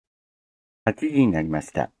8時になりま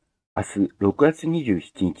した。明日6月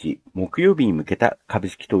27日木曜日に向けた株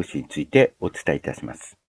式投資についてお伝えいたしま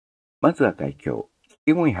す。まずは概況。引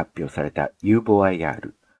け後に発表された有望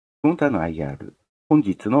IR、その他の IR、本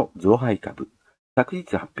日の増配株、昨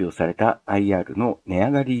日発表された IR の値上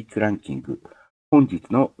がり率ランキング、本日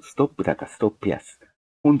のストップ高ストップ安、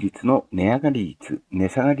本日の値上がり率、値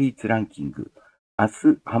下がり率ランキング、明日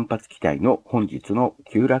反発期待の本日の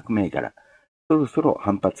急落銘柄、そろそろ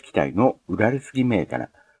反発期待の売られすぎ銘柄、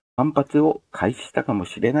反発を開始したかも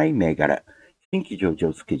しれない銘柄、新規上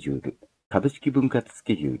場スケジュール、株式分割ス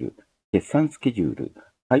ケジュール、決算スケジュール、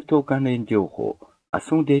配当関連情報、明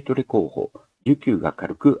日のデイトレ候補、需給が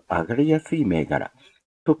軽く上がりやすい銘柄、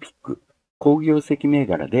トピック、好業績銘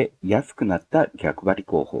柄で安くなった逆張り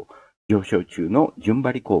候補、上昇中の順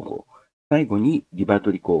張り候補、最後にリバ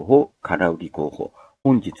トリ候補、空売り候補、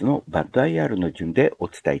本日のバッド IR の順でお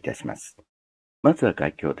伝えいたします。まずは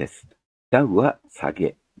概況です。ダウは下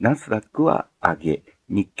げ、ナスダックは上げ、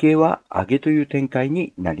日経は上げという展開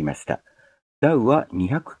になりました。ダウは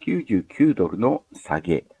299ドルの下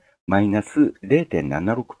げ、マイナス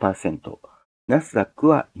 0.76%、ナスダック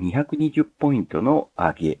は220ポイントの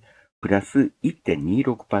上げ、プラス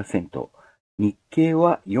 1.26%、日経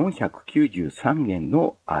は493円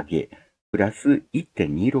の上げ、プラス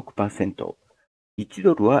 1.26%、1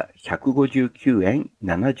ドルは159円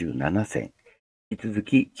77銭、引き続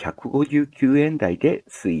き159円台で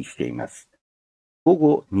推移しています。午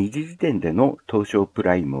後2時時点での東証プ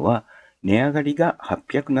ライムは、値上がりが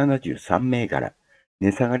873銘柄、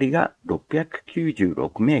値下がりが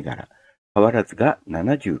696銘柄、変わらずが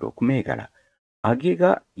76銘柄、上げ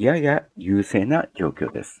がやや優勢な状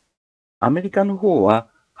況です。アメリカの方は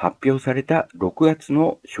発表された6月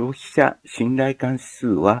の消費者信頼感指数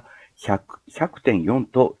は 100.4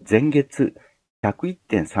 と前月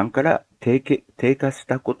 101.3 から低下し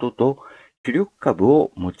たことと、主力株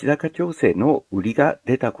を持ち高調整の売りが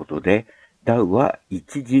出たことで、ダウは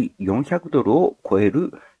一時400ドルを超え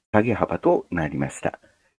る下げ幅となりました。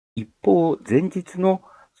一方、前日の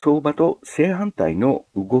相場と正反対の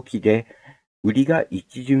動きで、売りが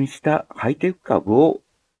一巡したハイテク株を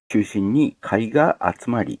中心に買いが集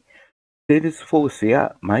まり、セールスフォース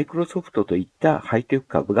やマイクロソフトといったハイテク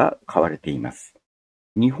株が買われています。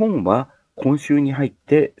日本は今週に入っ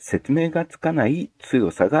て説明がつかない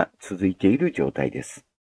強さが続いている状態です。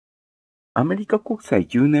アメリカ国債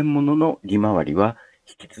10年ものの利回りは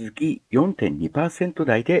引き続き 4.2%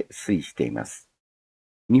 台で推移しています。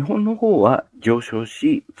日本の方は上昇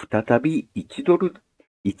し、再び1ドル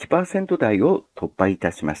 1% 台を突破い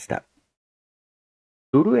たしました。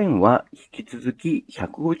ドル円は引き続き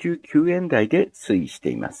159円台で推移して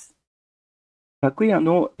います。昨夜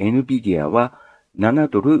の エヌビディアは7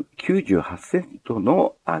ドル98セント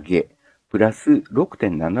の上げ、プラス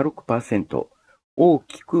 6.76%、大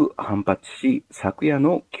きく反発し、昨夜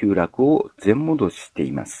の急落を全戻しして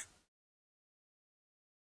います。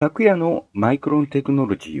昨夜のマイクロンテクノ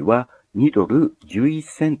ロジーは2ドル11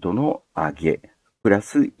セントの上げ、プラ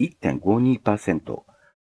ス 1.52%、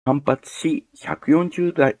反発し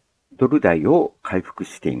140ドル台を回復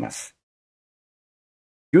しています。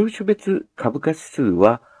業種別株価指数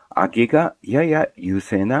は上げがやや優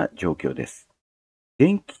勢な状況です。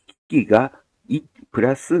電気機器がプ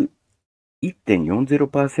ラス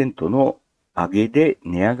 1.40% の上げで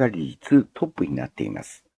値上がり率トップになっていま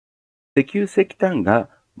す。石油石炭が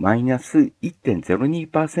マイナス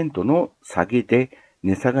 1.02% の下げで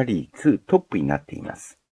値下がり率トップになっていま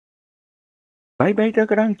す。売買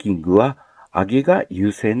高ランキングは上げが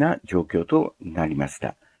優勢な状況となりまし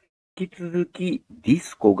た。引き続きディ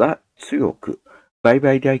スコが強く、売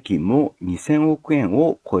買代金も2000億円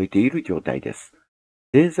を超えている状態です。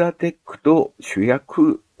レーザーテックと主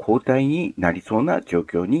役交代になりそうな状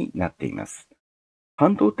況になっています。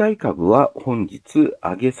半導体株は本日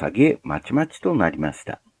上げ下げまちまちとなりまし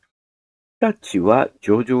た。日立は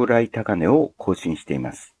上場来高値を更新してい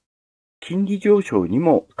ます。金利上昇に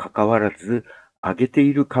もかかわらず上げて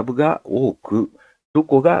いる株が多く、ど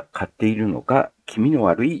こが買っているのか気味の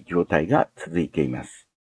悪い状態が続いています。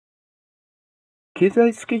経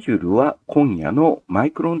済スケジュールは今夜のマ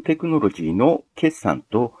イクロンテクノロジーの決算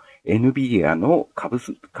と エヌビディアの株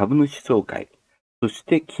主総会、そし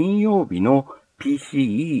て金曜日の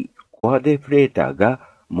PCE コアデフレーターが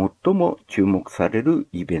最も注目される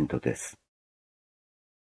イベントです。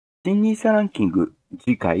新ニーサランキング、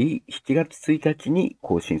次回7月1日に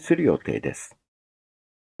更新する予定です。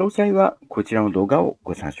詳細はこちらの動画を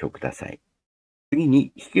ご参照ください。次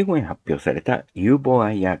に引け後に発表された有望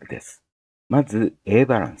IR です。まず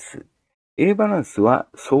Abalance。Abalanceは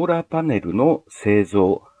ソーラーパネルの製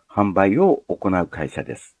造、販売を行う会社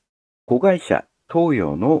です。子会社東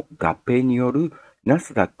洋の合併によるナ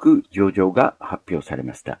スダック上場が発表され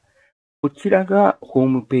ました。こちらがホー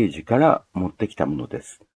ムページから持ってきたもので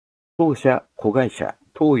す。当社子会社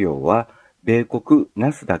東洋は米国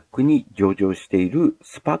ナスダックに上場している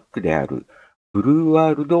スパックであるブルー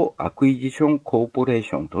ワールドアクイジションコーポレー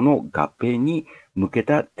ションとの合併に向け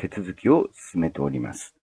た手続きを進めておりま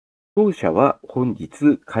す。当社は本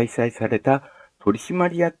日開催された取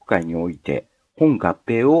締役会において本合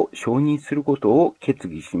併を承認することを決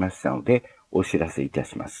議しましたのでお知らせいた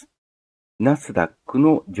します。ナスダック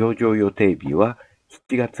の上場予定日は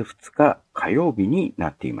7月2日火曜日にな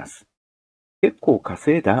っています。結構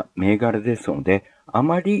稼いだ銘柄ですので、あ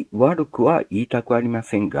まり悪くは言いたくありま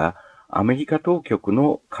せんが、アメリカ当局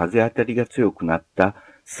の風当たりが強くなった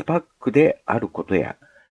スパックであることや、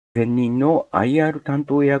前任の IR 担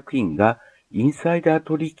当役員がインサイダー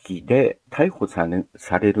取引で逮捕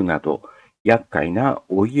されるなど、厄介な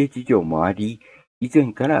お家事情もあり、以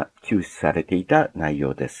前から注視されていた内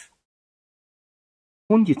容です。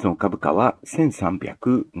本日の株価は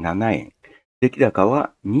1307円。出来高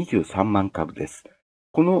は23万株です。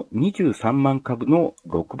この23万株の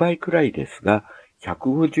6倍くらいですが、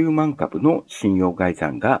150万株の信用概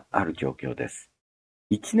算がある状況です。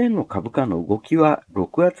1年の株価の動きは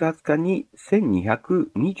6月20日に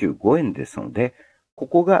1225円ですので、こ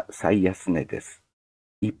こが最安値です。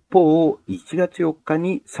一方、1月4日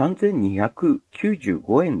に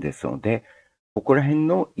3295円ですので、ここら辺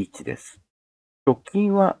の位置です。直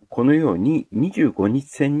近はこのように25日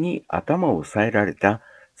線に頭を押さえられた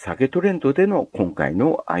下げトレンドでの今回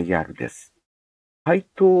の IR です。配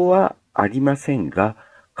当はありませんが、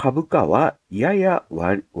株価はやや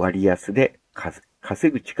割安で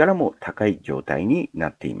稼ぐ力も高い状態にな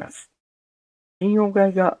っています。信用買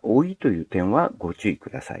いが多いという点はご注意く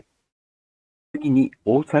ださい。次に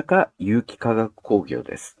大阪有機化学工業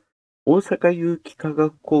です。大阪有機化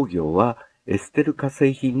学工業はエステル化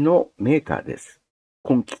成品のメーカーです。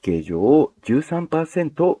今期計上を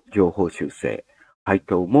 13% 上方修正、配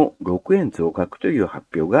当も6円増額という発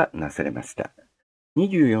表がなされました。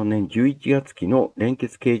24年11月期の連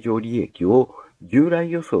結計上利益を従来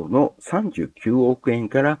予想の39億円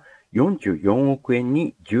から44億円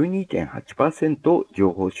に 12.8%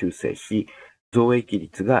 上方修正し、増益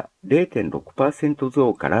率が 0.6%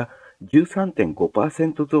 増から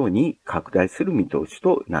 13.5% 増に拡大する見通し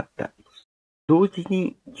となった。同時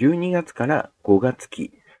に12月から5月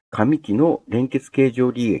期、上期の連結計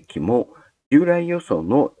上利益も従来予想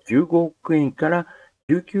の15億円から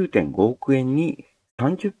 19.5 億円に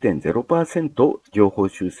 30.0% 上方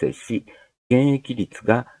修正し、減益率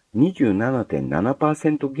が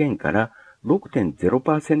 27.7% 減から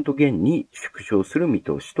 6.0% 減に縮小する見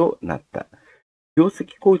通しとなった。業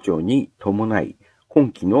績好調に伴い、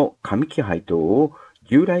今期の上期配当を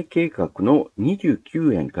従来計画の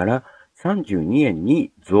29円から32円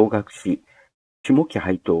に増額し、下期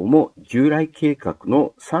配当も従来計画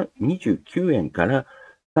の29円から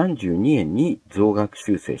32円に増額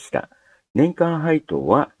修正した。年間配当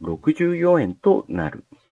は64円となる。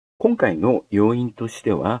今回の要因とし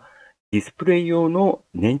ては、ディスプレイ用の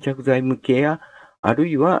粘着剤向けや、ある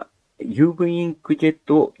いは UV インクジェッ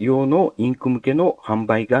ト用のインク向けの販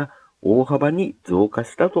売が大幅に増加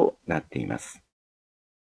したとなっています。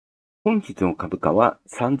本日の株価は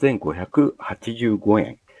3585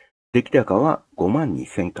円。出来高は5万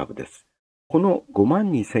2000株です。この5万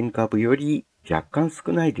2000株より若干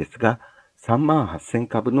少ないですが、3万8000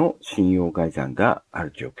株の信用概算があ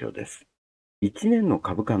る状況です。1年の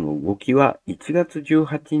株価の動きは1月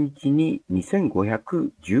18日に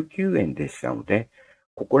2519円でしたので、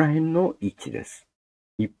ここら辺の位置です。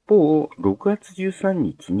一方、6月13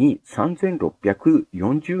日に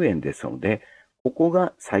3640円ですので、ここ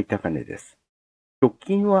が最高値です。直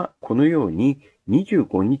近はこのように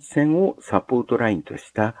25日線をサポートラインと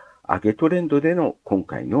した上げトレンドでの今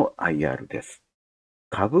回の IR です。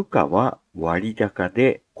株価は割高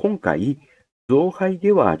で、今回増配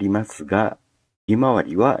ではありますが、利回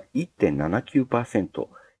りは 1.79%、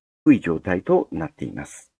低い状態となっていま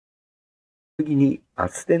す。次にア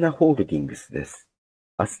ステナホールディングスです。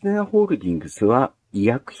アステナホールディングスは医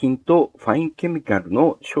薬品とファインケミカル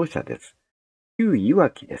の商社です。旧いわ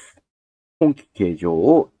きです。今期計上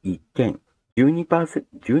を1点、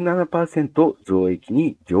17% 増益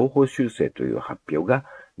に上方修正という発表が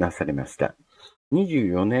なされました。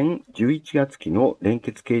24年11月期の連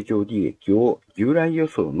結計上利益を従来予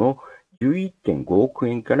想の 11.5 億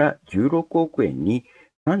円から16億円に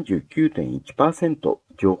 39.1%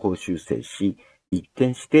 上方修正し、一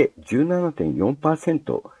転して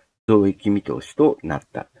 17.4% 増益見通しとなっ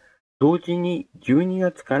た。同時に12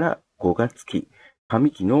月から5月期、上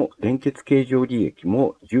期の連結経常利益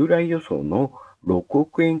も従来予想の6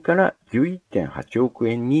億円から 11.8 億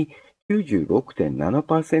円に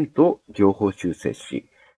 96.7% 上方修正し、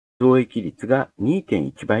増益率が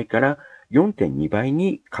 2.1 倍から 4.2 倍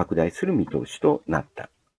に拡大する見通しとなった。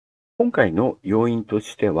今回の要因と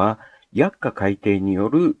しては、薬価改定によ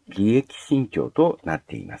る利益伸長となっ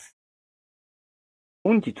ています。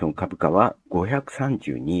本日の株価は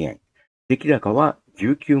532円、出来高は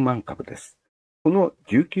19万株です。この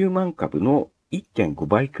19万株の 1.5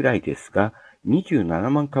 倍くらいですが、27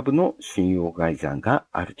万株の信用概算が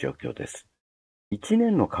ある状況です。1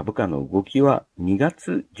年の株価の動きは2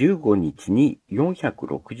月15日に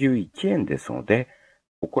461円ですので、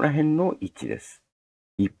ここら辺の位置です。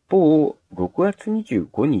一方、6月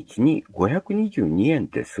25日に522円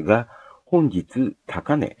ですが、本日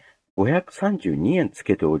高値532円つ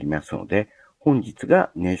けておりますので、本日が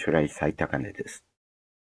年初来最高値です。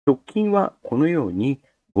直近はこのように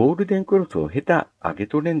ゴールデンクロスを経た上げ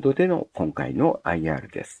トレンドでの今回の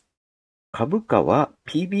IR です。株価は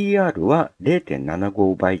PBR は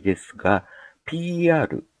 0.75 倍ですが、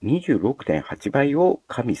PER26.8 倍を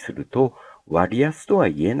加味すると割安とは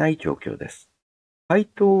言えない状況です。配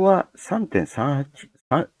当は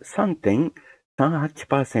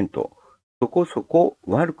 3.38%、そこそこ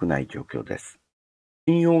悪くない状況です。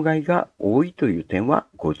信用買いが多いという点は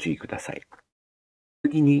ご注意ください。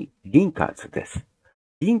次にリンカーズです。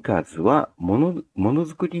リンカーズはもの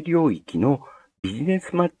づくり領域のビジネ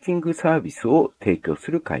スマッチングサービスを提供す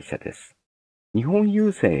る会社です。日本郵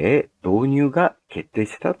政へ導入が決定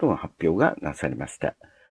したとの発表がなされました。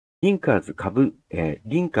リンカーズ株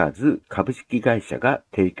式会社が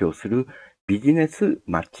提供するビジネス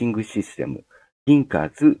マッチングシステム、リンカ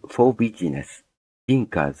ーズ for Business、リン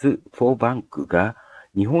カーズ for Bank が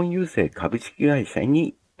日本郵政株式会社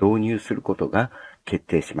に導入することが決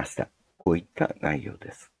定しました。こういった内容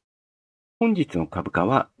です。本日の株価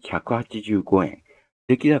は185円、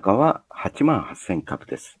出来高は8万8000株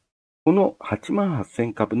です。この8万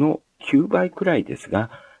8000株の9倍くらいですが、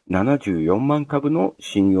74万株の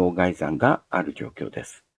信用概算がある状況で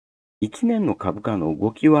す。1年の株価の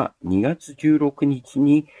動きは2月16日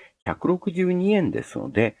に162円です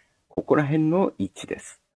ので、ここら辺の位置で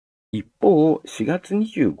す。一方、4月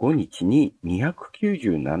25日に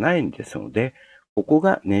297円ですので、ここ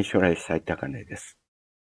が年初来最高値です。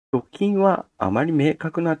直近はあまり明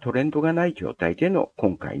確なトレンドがない状態での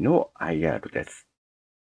今回の IR です。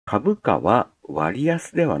株価は割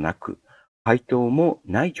安ではなく、配当も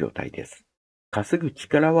ない状態です。稼ぐ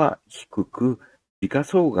力は低く、時価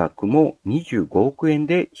総額も25億円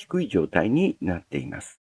で低い状態になっていま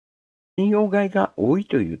す。信用買いが多い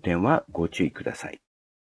という点はご注意ください。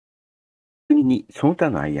次にその他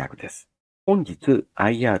の IR です。本日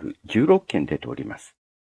IR16 件出ております。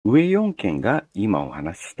上4件が今お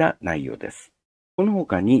話しした内容です。この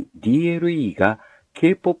他に DLE が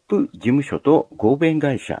K-POP 事務所と合弁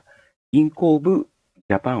会社銀行部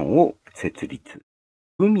ジャパンを設立。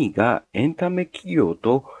海がエンタメ企業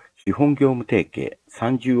と資本業務提携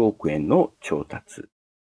30億円の調達。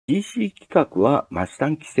GC 企画はマスタ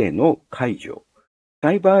ン規制の解除。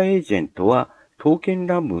サイバーエージェントは刀剣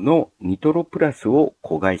乱舞のニトロプラスを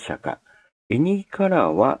子会社化。ANYCOLOR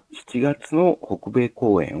は7月の北米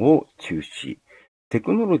公演を中止。テ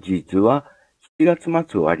クノロジーズは7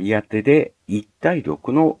月末割当で1対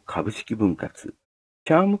6の株式分割。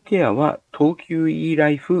チャームケアは東急 e ラ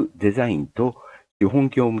イフデザインと資本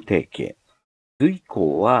業務提携。随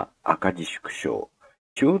行は赤字縮小。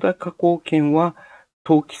千代田加工研は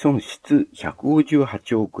当期損失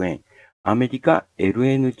158億円。アメリカ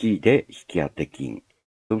LNG で引き当て金。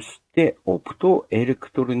そしてオプトエレ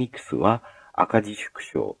クトロニクスは赤字縮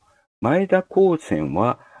小。前田高専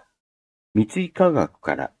は三井化学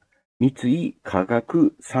から三井化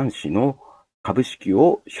学3氏の株式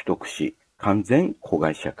を取得し、完全子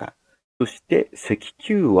会社化。そして石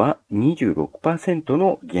油は 26%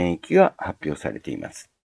 の減益が発表されていま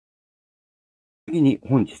す。次に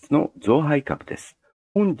本日の増配株です。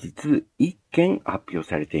本日1件発表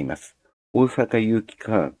されています。大阪有機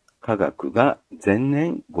化学が前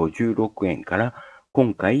年56円から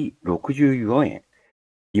今回64円。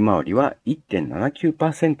利回りは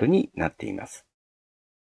 1.79% になっています。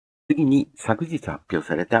次に昨日発表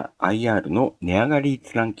された IR の値上がり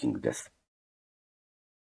率ランキングです。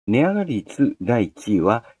値上がり率第1位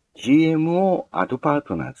は GMO アドパー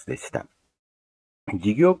トナーズでした。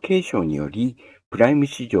事業継承によりプライム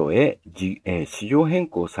市場へ市場変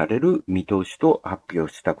更される見通しと発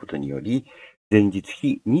表したことにより、前日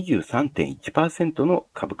比 23.1% の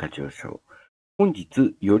株価上昇。本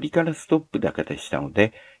日、よりからストップ高でしたの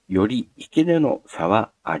で、より引け値の差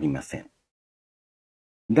はありません。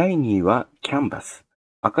第2位はキャンバス。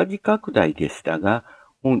赤字拡大でしたが、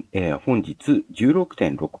本日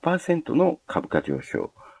 16.6% の株価上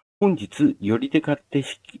昇。本日、寄りで買って引き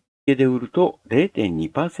付けで売ると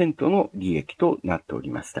 0.2% の利益となっており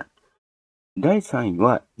ました。第3位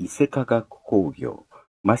は伊勢化学工業。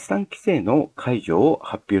増産規制の解除を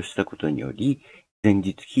発表したことにより、前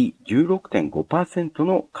日比 16.5%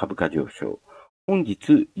 の株価上昇。本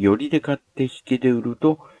日、寄りで買って引きで売る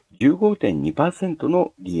と 15.2%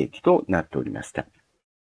 の利益となっておりました。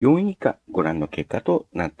4位以下ご覧の結果と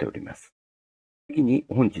なっております。次に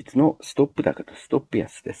本日のストップ高とストップ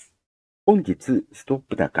安です。本日ストッ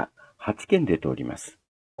プ高8件出ております。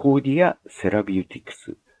コーディア・セラビューティク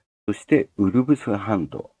ス、そしてウルブスハン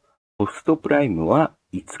ド、ポストプライムは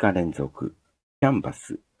5日連続、キャンバ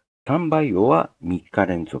ス、サンバイオは3日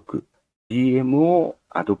連続、GMO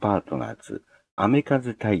アドパートナーズ、アメカ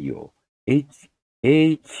ズ太陽、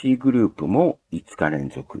AHC グループも5日連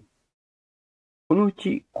続。このう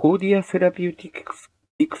ち、コーディアセラピューテ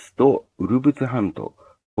ィクスとウルブズハンド、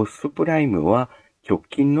ポストプライムは直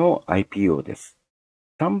近の IPO です。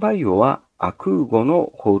サンバイオはアクーゴ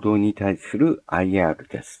の報道に対する IR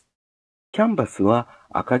です。キャンバスは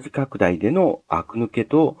赤字拡大での悪抜け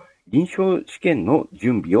と臨床試験の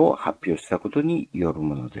準備を発表したことによる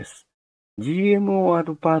ものです。GMO ア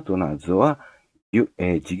ドパートナーズは、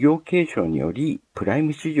事業継承によりプライ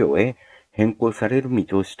ム市場へ変更される見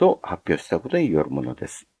通しと発表したことによるもので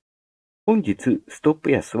す。本日、ストッ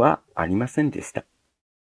プ安はありませんでした。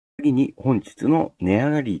次に本日の値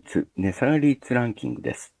上がり率、値下がり率ランキング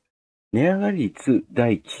です。値上がり率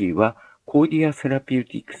第1位はコーディアセラピュー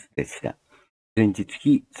ティクスでした。前日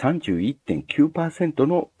比 31.9%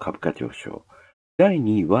 の株価上昇。第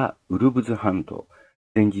2位はウルブズハンド。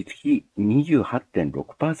前日比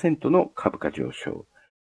 28.6% の株価上昇。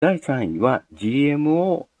第3位は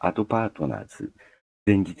GMO アドパートナーズ。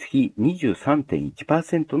前日比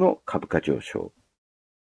 23.1% の株価上昇。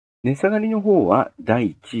値下がりの方は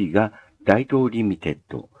第1位が大東リミテッ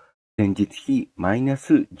ド。前日比マイナ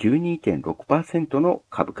ス 12.6% の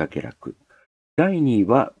株価下落。第2位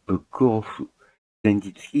はブックオフ。前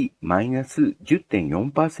日比マイナス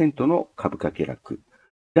 10.4% の株価下落。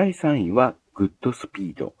第3位はグッドス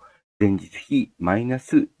ピード。前日比マイナ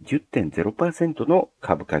ス 10.0% の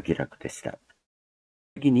株価下落でした。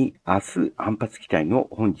次に明日反発期待の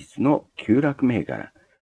本日の急落銘柄。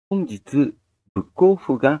本日ブックオ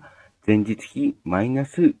フが前日比マイナ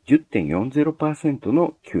ス 10.40%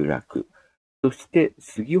 の急落。そして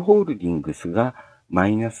スギホールディングスがマ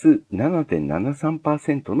イナス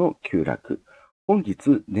 7.73% の急落。本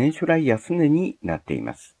日年初来安値になってい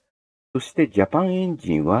ます。そしてジャパンエン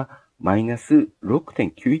ジンはマイナス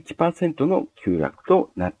 6.91% の急落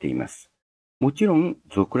となっています。もちろん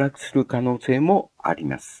続落する可能性もあり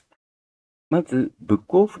ます。まずブッ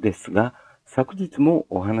クオフですが、昨日も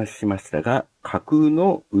お話ししましたが、架空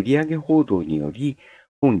の売上報道により、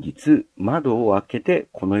本日窓を開けて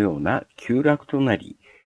このような急落となり、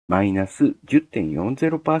マイナス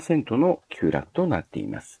 10.40% の急落となってい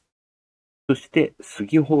ます。そしてス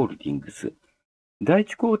ギホールディングス。第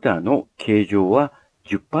1クォーターの経常は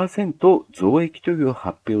 10% 増益という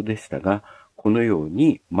発表でしたが、このよう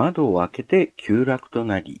に窓を開けて急落と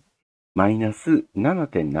なり、マイナス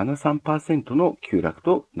 7.73% の急落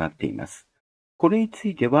となっています。これにつ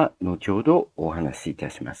いては後ほどお話しいた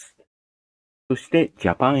します。そしてジ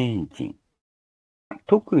ャパンエンジン。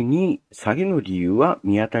特に下げの理由は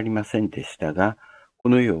見当たりませんでしたが、こ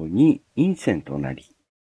のように陰線となり、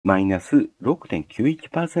マイナス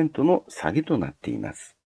 6.91% の下げとなっていま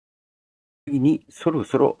す。次にそろ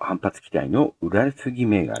そろ反発期待の売らすぎ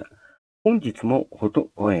銘柄。本日もほと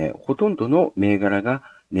んどの銘柄が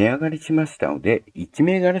値上がりしましたので、1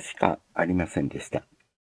銘柄しかありませんでした。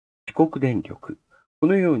四国電力。こ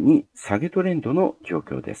のように下げトレンドの状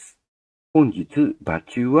況です。本日、場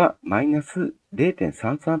中はマイナス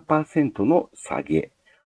 0.33% の下げ。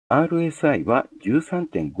RSI は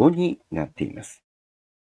 13.5 になっています。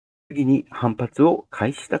次に反発を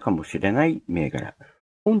開始したかもしれない銘柄。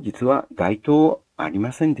本日は該当あり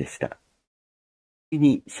ませんでした。次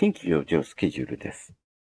に新規上場スケジュールです。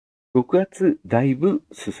6月だいぶ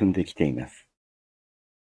進んできています。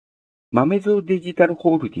豆蔵デジタル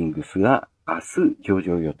ホールディングスが明日上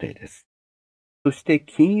場予定です。そして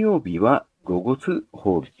金曜日はロゴス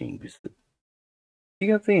ホールディングス。4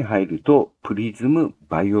月に入るとプリズム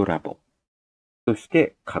バイオラボ。そし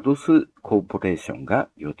てカドスコーポレーションが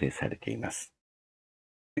予定されています。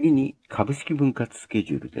次に株式分割スケ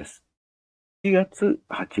ジュールです。7月、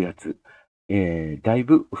8月、だい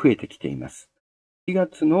ぶ増えてきています。4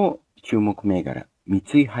月の注目銘柄、三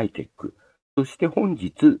井ハイテック。そして本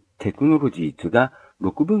日テクノロジーズが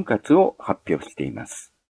6分割を発表していま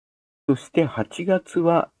す。そして8月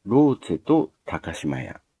はローツェと高島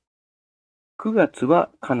屋。9月は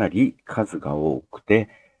かなり数が多くて、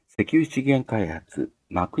石油資源開発、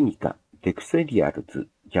マクニカ、デクセリアルズ、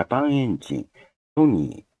ジャパンエンジン、ソ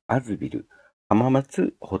ニー、アズビル、浜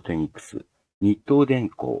松ホテニクス、日東電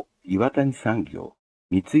工、岩谷産業、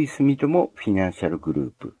三井住友フィナンシャルグル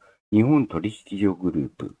ープ、日本取引所グルー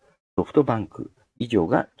プ、ソフトバンク、以上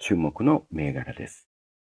が注目の銘柄です。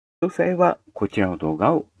詳細はこちらの動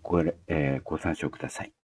画をご参照くださ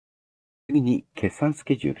い。次に決算ス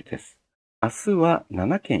ケジュールです。明日は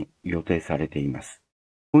7件予定されています。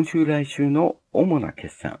今週来週の主な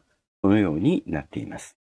決算、このようになっていま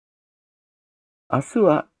す。明日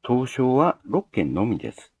は東証は6件のみ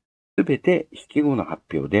です。すべて引け後の発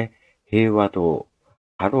表で、平和堂、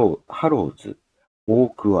ハローズ、大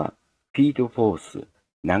桑、フィードフォース、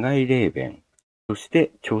長井レーベン、そし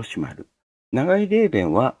て銚子丸。長井レーベ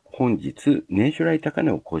ンは本日年初来高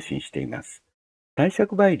値を更新しています。貸借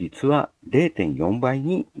倍率は 0.4 倍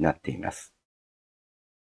になっています。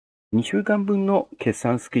2週間分の決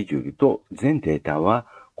算スケジュールと全データは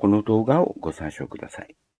この動画をご参照くださ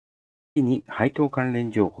い。次に配当関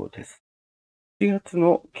連情報です。7月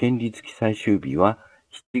の権利付き最終日は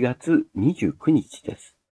7月29日で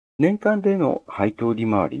す。年間での配当利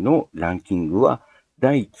回りのランキングは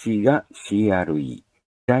第1位が CRE、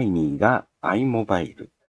第2位が iMobile、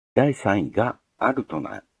第3位がアルト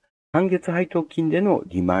ナ、半月配当金での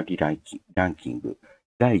利回りランキング、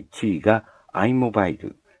第1位が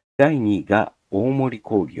iMobile、第2位が大森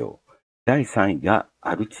工業、第3位が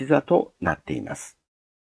アルチザとなっています。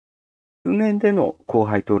数年での高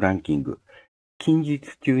配当ランキング、近日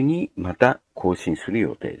中にまた更新する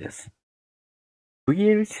予定です。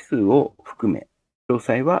VL 指数を含め、詳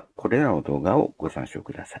細はこれらの動画をご参照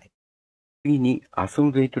ください。次に、明日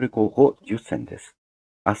のデイトレ候補10選です。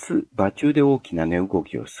明日、場中で大きな値動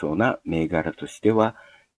きをしそうな銘柄としては、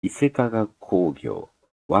伊勢化学工業、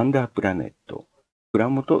ワンダープラネット、倉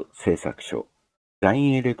本製作所、ライ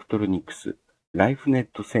ンエレクトロニクス、ライフネッ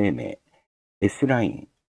ト生命、S ライン、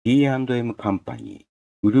D&M カンパニ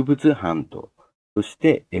ー、ウルブズハンド、そし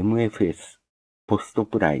て MFS、ポスト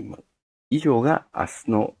プライム。以上が明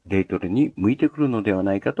日のデイトレに向いてくるのでは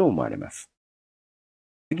ないかと思われます。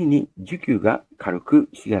次に、需給が軽く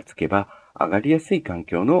火がつけば上がりやすい環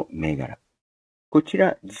境の銘柄。こち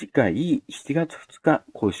ら次回7月2日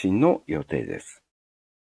更新の予定です。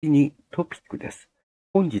次にトピックです。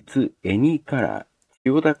本日、ANYCOLOR、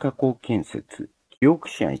千代田加工建設、キオク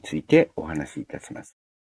シアについてお話しいたします。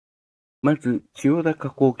まず、千代田加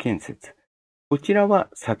工建設。こちらは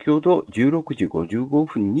先ほど16時55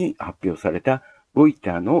分に発表されたロイ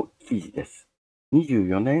ターの記事です。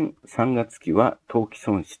24年3月期は当期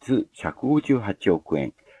損失158億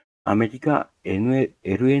円。アメリカ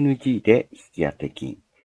LNG で引き当て金。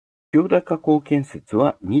千代田加工建設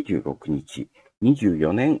は26日、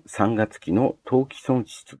24年3月期の当期損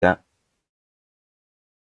失が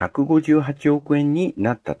158億円に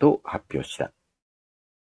なったと発表した。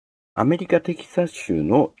アメリカテキサス州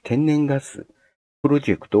の天然ガスプロ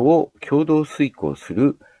ジェクトを共同遂行す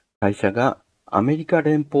る会社がアメリカ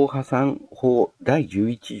連邦破産法第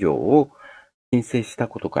11条を申請した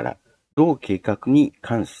ことから、同計画に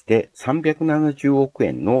関して370億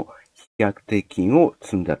円の引き当て金を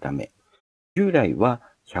積んだため、従来は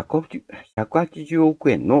180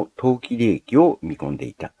億円の当期利益を見込んで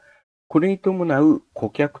いた。これに伴う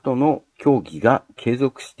顧客との協議が継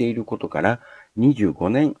続していることから、25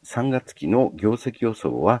年3月期の業績予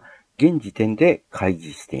想は現時点で開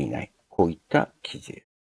示していない。こういった記事です。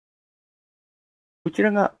こち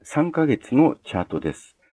らが3ヶ月のチャートで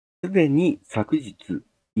す。すでに昨日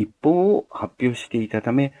一報を発表していた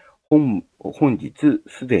ため、本日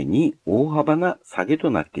すでに大幅な下げと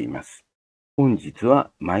なっています。本日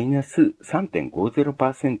はマイナス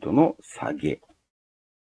 3.50% の下げ。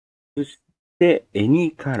そして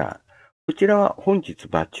ANYCOLOR。こちらは本日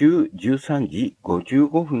場中13時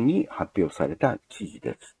55分に発表された記事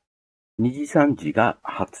です。2時3時が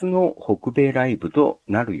初の北米ライブと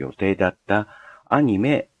なる予定だったアニ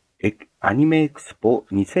メエクスポ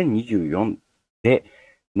2024で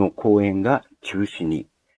の公演が中止に。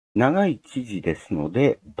長い記事ですの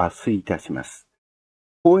で抜粋いたします。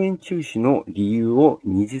公演中止の理由を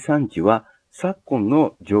2時3時は昨今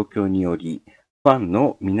の状況によりファン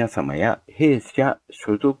の皆様や弊社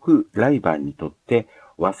所属ライバーにとって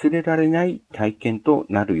忘れられない体験と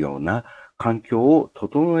なるような環境を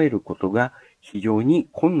整えることが非常に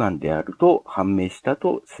困難であると判明した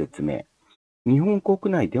と説明。日本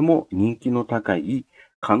国内でも人気の高い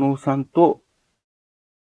加納さんと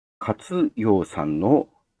勝陽さんの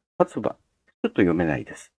ちょっと読めない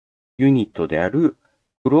です。ユニットである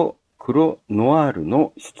黒ノワール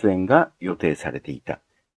の出演が予定されていた。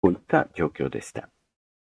こういった状況でした。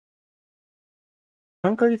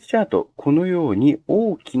3ヶ月チャート、このように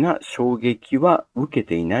大きな衝撃は受け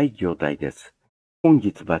ていない状態です。本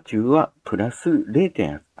日場中はプラス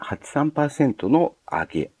 0.83% の上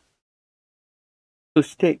げ。そ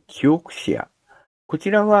してキオクシア。こ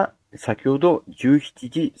ちらは先ほど17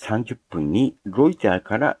時30分にロイター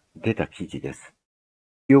から出た記事です。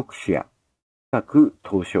キオクシア、各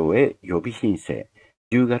東証へ予備申請。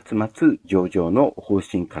10月末上場の方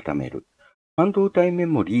針固める。半導体メ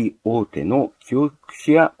モリー大手のキオク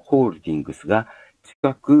シアホールディングスが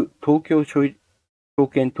近く東京証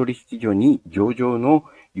券取引所に上場の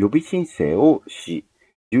予備申請をし、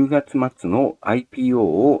10月末の IPO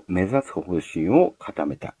を目指す方針を固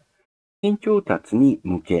めた。資金調達に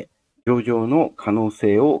向け、上場の可能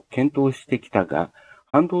性を検討してきたが、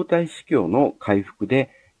半導体市況の回復で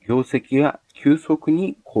業績が急速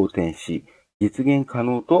に好転し、実現可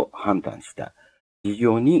能と判断した。事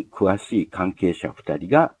業に詳しい関係者2人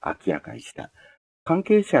が明らかにした。関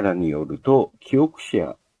係者らによると、キオクシ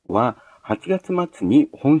アは8月末に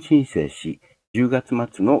本申請し、10月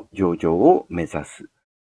末の上場を目指す。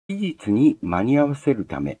期日に間に合わせる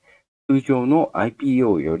ため、通常の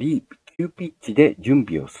IPO より急ピッチで準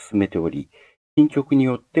備を進めており、進捗に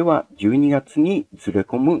よっては12月にずれ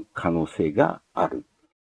込む可能性がある。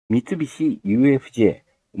三菱 UFJ、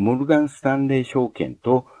モルガン・スタンレー証券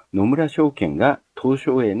と野村証券が東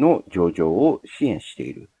証への上場を支援して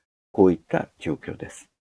いる。こういった状況です。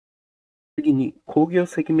次に、好業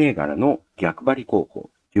績銘柄の逆張り候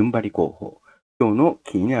補、順張り候補。今日の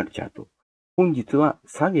気になるチャート。本日は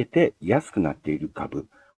下げて安くなっている株、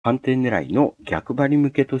反転狙いの逆張り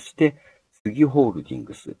向けとして、杉ホールディン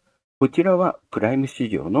グス。こちらはプライム市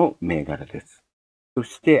場の銘柄です。そ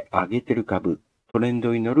して上げてる株、トレン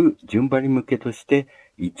ドに乗る順張り向けとして、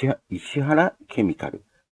石原ケミカル。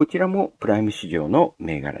こちらもプライム市場の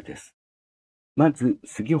銘柄です。まず、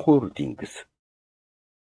杉ホールディングス。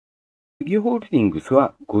杉ホールディングス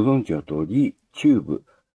はご存知の通り、中部、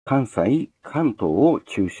関西、関東を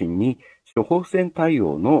中心に処方箋対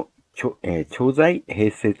応の調剤併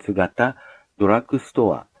設型ドラッグス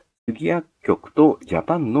トア、杉薬局とジャ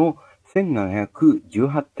パンの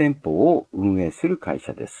1718店舗を運営する会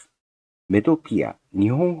社です。メドピア、日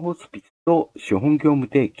本ホスピスと資本業務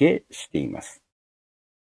提携しています。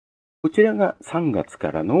こちらが3月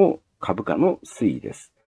からの株価の推移で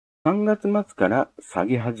す。3月末から下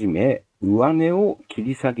げ始め、上値を切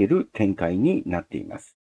り下げる展開になっていま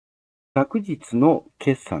す。昨日の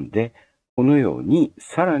決算でこのように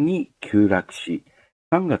さらに急落し、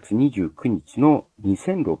3月29日の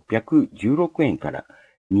2616円から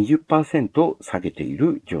 20% 下げてい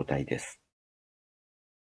る状態です。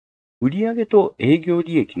売上と営業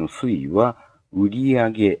利益の推移は、売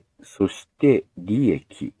上、そして利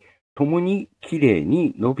益、ともにきれい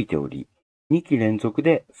に伸びており、2期連続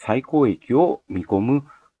で最高益を見込む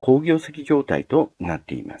好業績状態となっ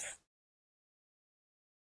ています。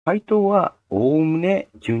配当はおおむね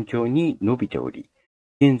順調に伸びており、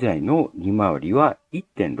現在の利回りは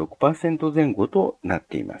 1.6% 前後となっ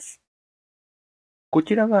ています。こ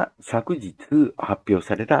ちらが昨日発表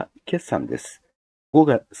された決算です。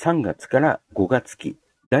3月から5月期、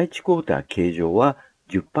第1クォーター計上は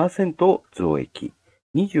 10% 増益。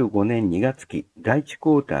25年2月期、第1ク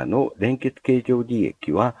ォーターの連結計上利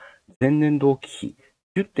益は前年同期比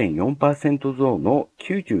 10.4% 増の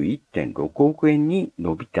 91.6 億円に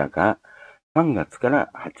伸びたが、3月か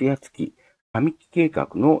ら8月期、上期計画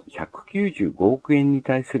の195億円に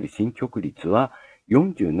対する進捗率は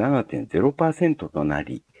 47.0% とな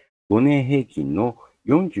り、5年平均の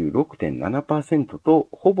 46.7% と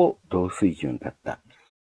ほぼ同水準だった。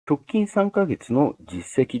直近3ヶ月の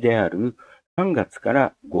実績である3月か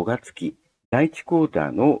ら5月期、第1クォータ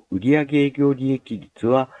ーの売上営業利益率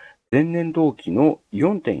は前年同期の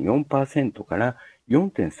 4.4% から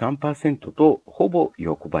 4.3% とほぼ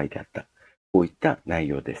横ばいだった。こういった内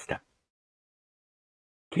容でした。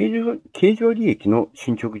経常利益の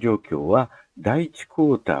進捗状況は、第1ク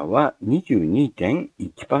ォーターは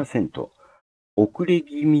 22.1%、遅れ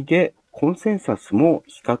気味でコンセンサスも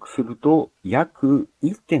比較すると約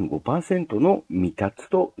 1.5% の未達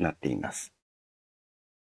となっています。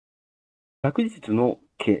昨日の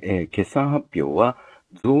決算発表は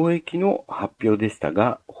増益の発表でした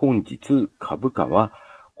が、本日株価は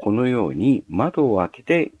このように窓を開け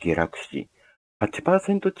て下落し、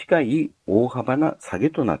8% 近い大幅な下げ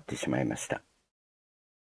となってしまいました。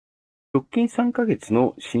直近3ヶ月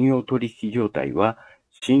の信用取引状態は、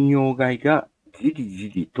信用買いがじりじ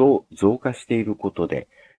りと増加していることで、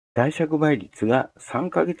貸借倍率が3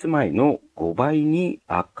ヶ月前の5倍に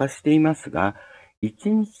悪化していますが、1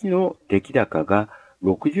日の出来高が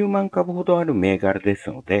60万株ほどある銘柄で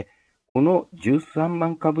すので、この13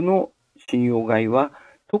万株の信用買いは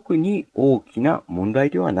特に大きな問題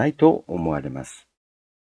ではないと思われます。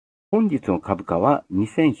本日の株価は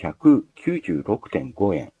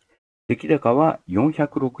2196.5 円。出来高は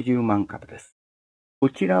460万株です。こ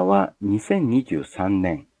ちらは2023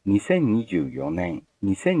年、2024年、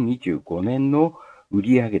2025年の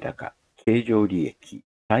売上高、経常利益、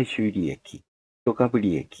最終利益、一株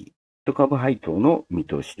利益、一株配当の見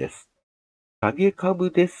通しです。下げ株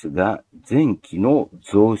ですが、前期の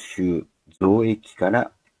増収、増益か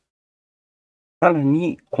ら、さら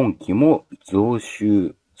に今期も増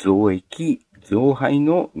収、増益、増配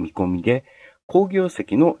の見込みで、好業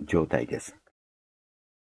績の状態です。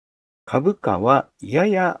株価はや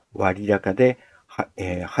や割高で、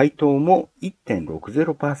配当も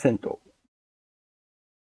 1.60%。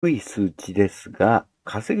低い数値ですが、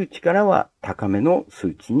稼ぐ力は高めの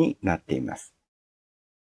数値になっています。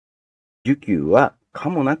需給は可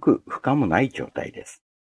もなく不可もない状態です。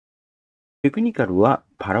テクニカルは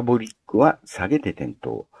パラボリックは下げて点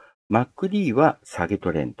灯、MACD は下げ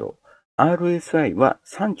トレンド、RSI は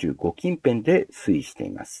35近辺で推移してい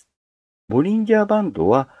ます。ボリンジャーバンド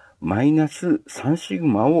はマイナス3シグ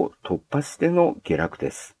マを突破しての下落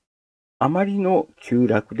です。あまりの急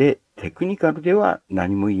落でテクニカルでは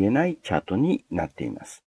何も言えないチャートになっていま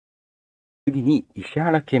す。次に石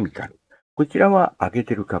原ケミカル。こちらは上げ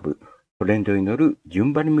てる株、トレンドに乗る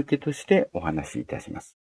順張り向けとしてお話しいたしま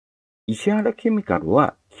す。石原ケミカル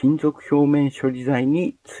は金属表面処理剤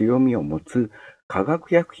に強みを持つ化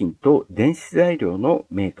学薬品と電子材料の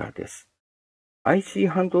メーカーです。IC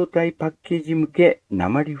半導体パッケージ向け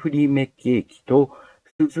鉛フリーメッキ液と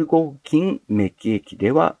鈴合金メッキ液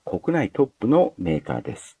では国内トップのメーカー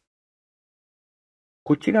です。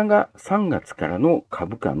こちらが3月からの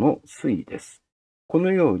株価の推移です。こ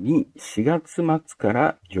のように4月末か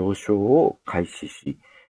ら上昇を開始し、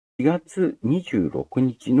4月26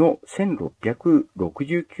日の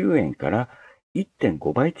1669円から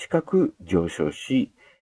 1.5 倍近く上昇し、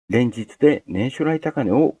連日で年初来高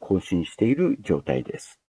値を更新している状態で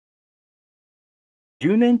す。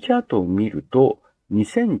10年チャートを見ると、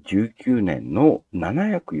2019年の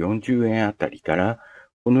740円あたりから、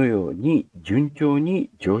このように順調に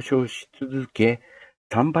上昇し続け、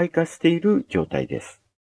3倍化している状態です。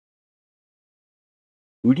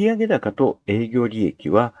売上高と営業利益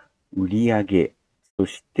は、売上、そ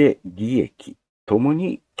して利益、とも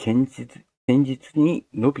に堅実に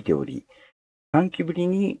伸びており、3期ぶり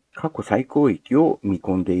に過去最高益を見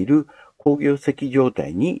込んでいる好業績状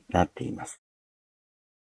態になっています。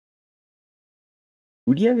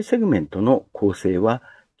売上セグメントの構成は、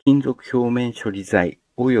金属表面処理剤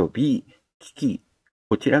及び機器、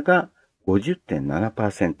こちらが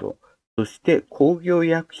 50.7%、そして工業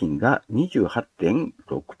薬品が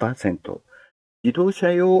 28.6%、自動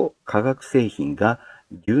車用化学製品が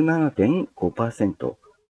 17.5%、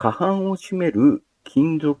過半を占める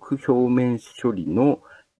金属表面処理の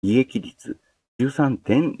利益率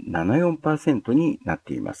 13.74% になっ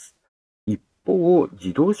ています。一方、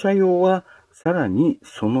自動車用はさらに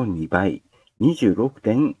その2倍、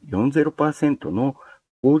26.40% の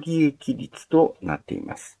高利益率となってい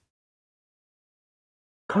ます。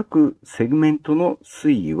各セグメントの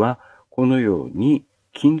推移はこのように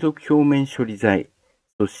金属表面処理剤、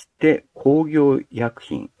そして工業薬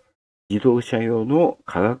品、自動車用の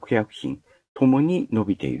化学薬品ともに伸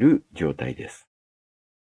びている状態です。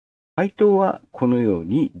配当はこのよう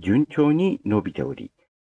に順調に伸びており、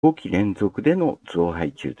5期連続での増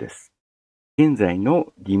配中です。現在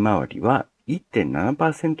の利回りは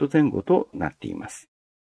 1.7% 前後となっています。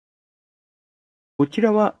こち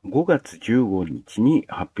らは5月15日に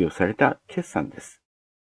発表された決算です。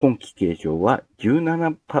今期計上は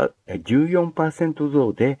 14%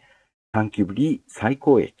 増で3期ぶり最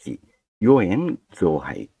高益4円増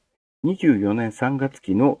配。24年3月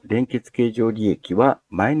期の連結計上利益は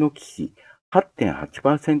前の期比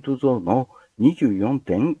 8.8% 増の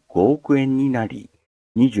 24.5 億円になり、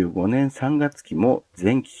25年3月期も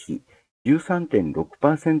前期比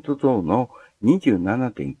 13.6% 増の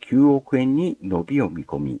 27.9 億円に伸びを見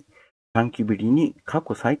込み、3期ぶりに過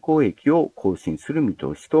去最高益を更新する見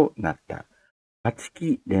通しとなった。8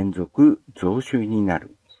期連続増収にな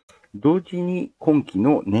る。同時に今期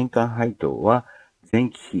の年間配当は前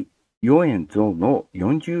期比4円増の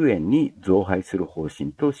40円に増配する方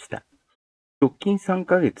針とした。直近3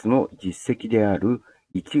ヶ月の実績である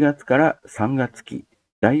1月から3月期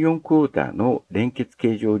第4クォーターの連結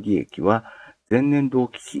計上利益は前年同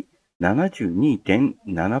期比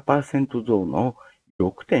72.7% 増の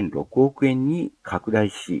 6.6 億円に拡大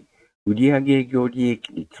し、売上営業利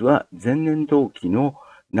益率は前年同期の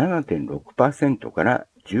 7.6% から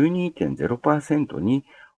 12.0% に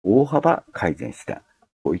大幅改善した。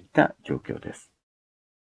こういった状況です。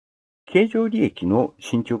経常利益の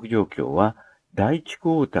進捗状況は、第1ク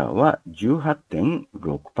ォーターは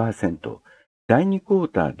 18.6%、第2クォー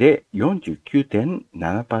ターで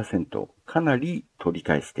 49.7%、かなり取り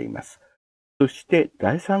返しています。そして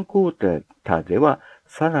第3クォーターでは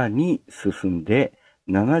さらに進んで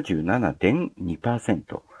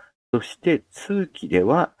 77.2%、そして通期で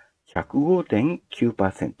は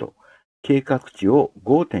 105.9%、計画値を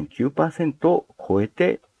 5.9% 超え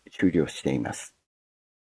て終了しています。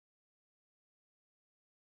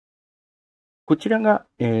こちらが、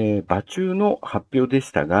場中の発表で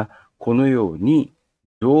したが、このように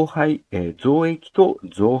増益と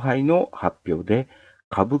増配の発表で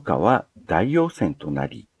株価は大陽線とな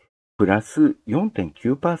り、プラス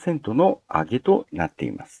 4.9% の上げとなって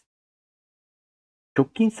います。直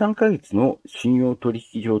近3ヶ月の信用取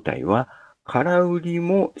引状態は、空売り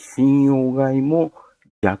も信用買いも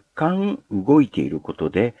若干動いていること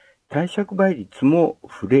で、貸借倍率も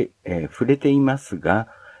触れていますが、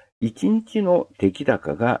1日の出来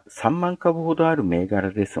高が3万株ほどある銘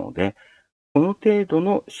柄ですので、この程度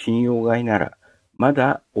の信用買いなら、ま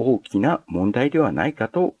だ大きな問題ではないか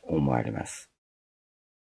と思われます。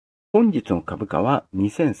本日の株価は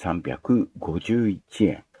2351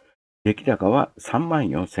円。出来高は3万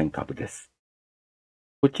4000株です。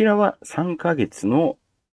こちらは3ヶ月の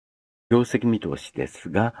業績見通しで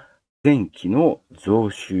すが、前期の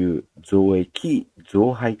増収、増益、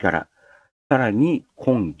増配から、さらに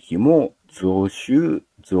今期も増収、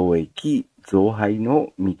増益、増配の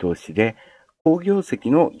見通しで、好業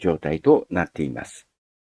績の状態となっています。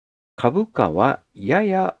株価はや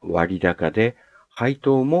や割高で、配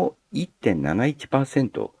当も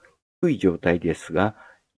 1.71%、低い状態ですが、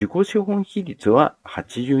自己資本比率は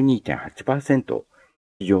 82.8%、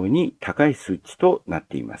非常に高い数値となっ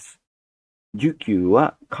ています。需給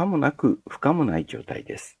は可もなく不可もない状態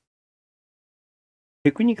です。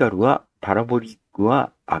テクニカルはパラボリック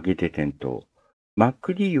は上げて点灯、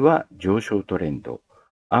MacD は上昇トレンド、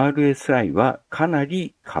RSI はかな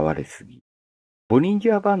り買われすぎ。ボリンジ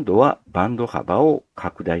ャーバンドはバンド幅を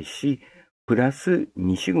拡大し、プラス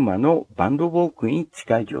2シグマのバンドウォークに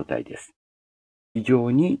近い状態です。非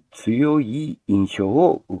常に強い印象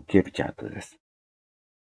を受けるチャートです。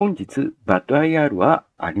本日、バッド IR は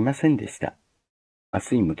ありませんでした。明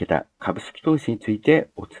日に向けた株式投資について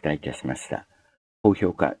お伝えいたしました。高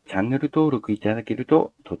評価、チャンネル登録いただける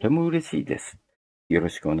ととても嬉しいです。よろ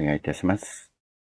しくお願いいたします。